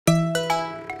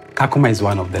Kakuma is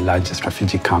one of the largest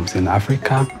refugee camps in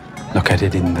Africa,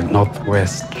 located in the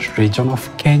northwest region of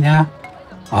Kenya,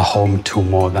 a home to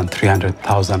more than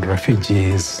 300,000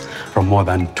 refugees from more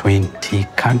than 20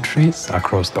 countries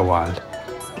across the world.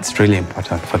 It's really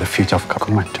important for the future of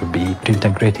Kakuma to be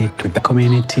integrated to the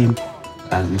community,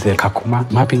 and the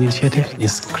Kakuma mapping initiative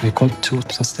is critical to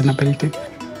sustainability.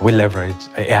 We leverage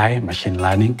AI, machine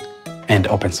learning, and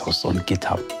open source on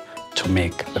GitHub to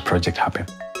make the project happen.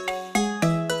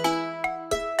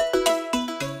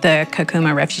 The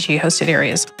Kakuma refugee hosted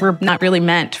areas were not really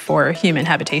meant for human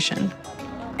habitation.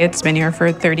 It's been here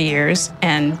for 30 years,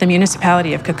 and the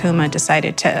municipality of Kakuma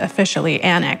decided to officially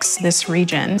annex this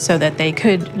region so that they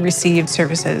could receive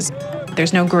services.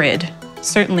 There's no grid,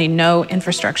 certainly no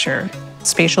infrastructure.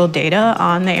 Spatial data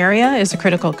on the area is a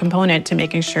critical component to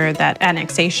making sure that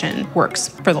annexation works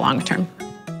for the long term.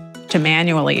 To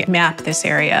manually map this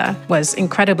area was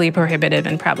incredibly prohibitive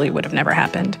and probably would have never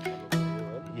happened.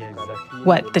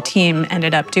 What the team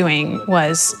ended up doing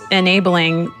was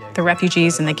enabling the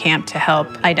refugees in the camp to help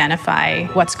identify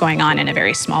what's going on in a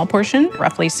very small portion,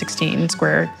 roughly 16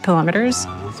 square kilometers.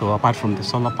 So apart from the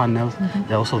solar panels,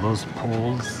 there are also those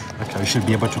poles that we should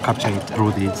be able to capture it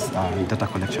through this data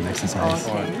collection exercise.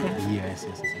 Okay. Yes.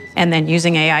 And then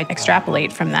using AI,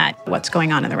 extrapolate from that what's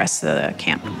going on in the rest of the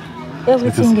camp.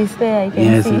 Everything is there, I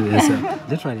can see.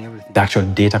 Literally everything. The actual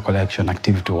data collection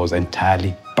activity was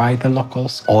entirely by the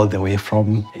locals, all the way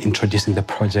from introducing the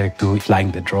project to flying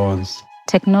the drones.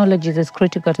 Technology is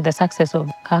critical to the success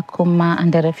of Kakuma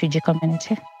and the refugee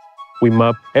community. We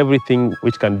map everything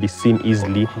which can be seen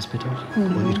easily. Hospital,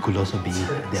 or it could also be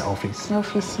their office.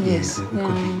 Office, yes. It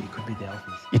could be their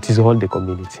office. It is all the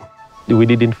community. We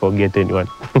didn't forget anyone.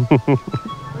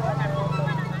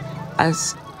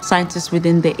 As scientists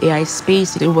within the AI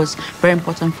space, it was very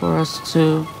important for us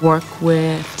to work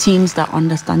with teams that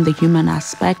understand the human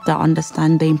aspect, that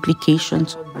understand the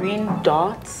implications. Green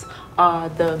dots are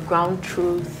the ground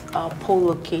truth pole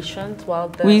locations.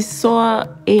 We saw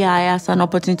AI as an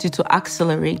opportunity to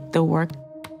accelerate the work.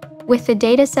 With the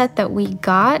data set that we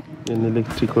got, An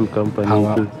electrical company.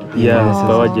 Power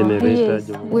generator. yes,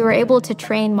 we were able to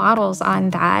train models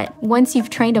on that. Once you've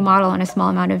trained a model on a small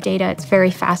amount of data, it's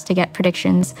very fast to get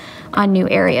predictions on new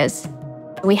areas.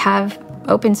 We have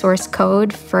open source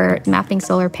code for mapping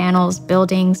solar panels,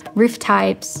 buildings, roof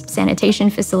types, sanitation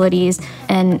facilities,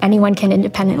 and anyone can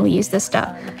independently use this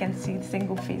stuff. You can see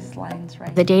single phase lines,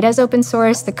 right? The data is open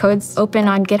source, the code's open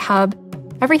on GitHub.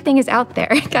 Everything is out there,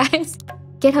 guys.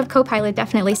 GitHub Copilot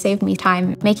definitely saved me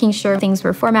time, making sure things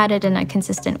were formatted in a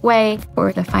consistent way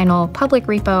for the final public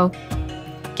repo.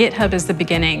 GitHub is the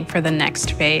beginning for the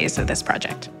next phase of this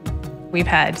project. We've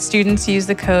had students use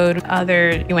the code,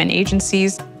 other UN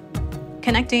agencies.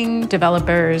 Connecting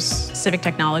developers, civic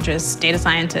technologists, data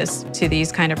scientists to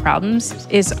these kind of problems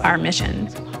is our mission.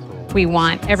 We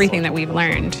want everything that we've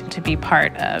learned to be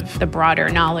part of the broader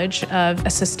knowledge of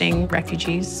assisting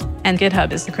refugees. And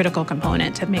GitHub is the critical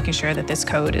component to making sure that this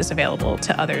code is available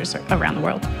to others around the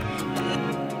world.